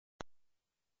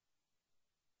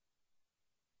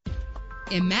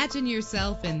Imagine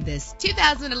yourself in this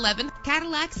 2011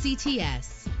 Cadillac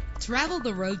CTS. Travel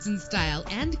the roads in style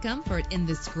and comfort in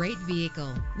this great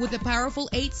vehicle with a powerful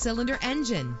 8-cylinder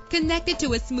engine connected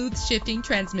to a smooth shifting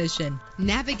transmission.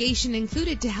 Navigation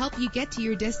included to help you get to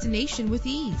your destination with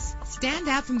ease. Stand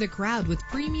out from the crowd with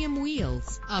premium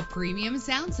wheels. A premium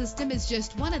sound system is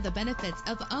just one of the benefits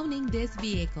of owning this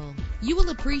vehicle. You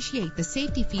will appreciate the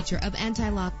safety feature of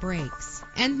anti-lock brakes,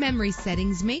 and memory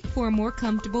settings make for a more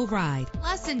comfortable ride.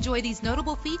 Plus, enjoy these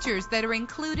notable features that are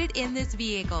included in this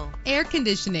vehicle: air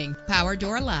conditioning, power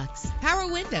door locks,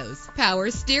 power windows, power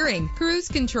steering, cruise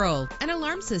control, an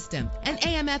alarm system, an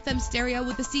AM/FM stereo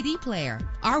with a CD player.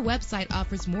 Our website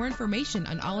offers more information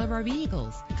on all of our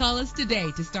vehicles. Call us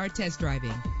today to start test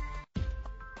driving.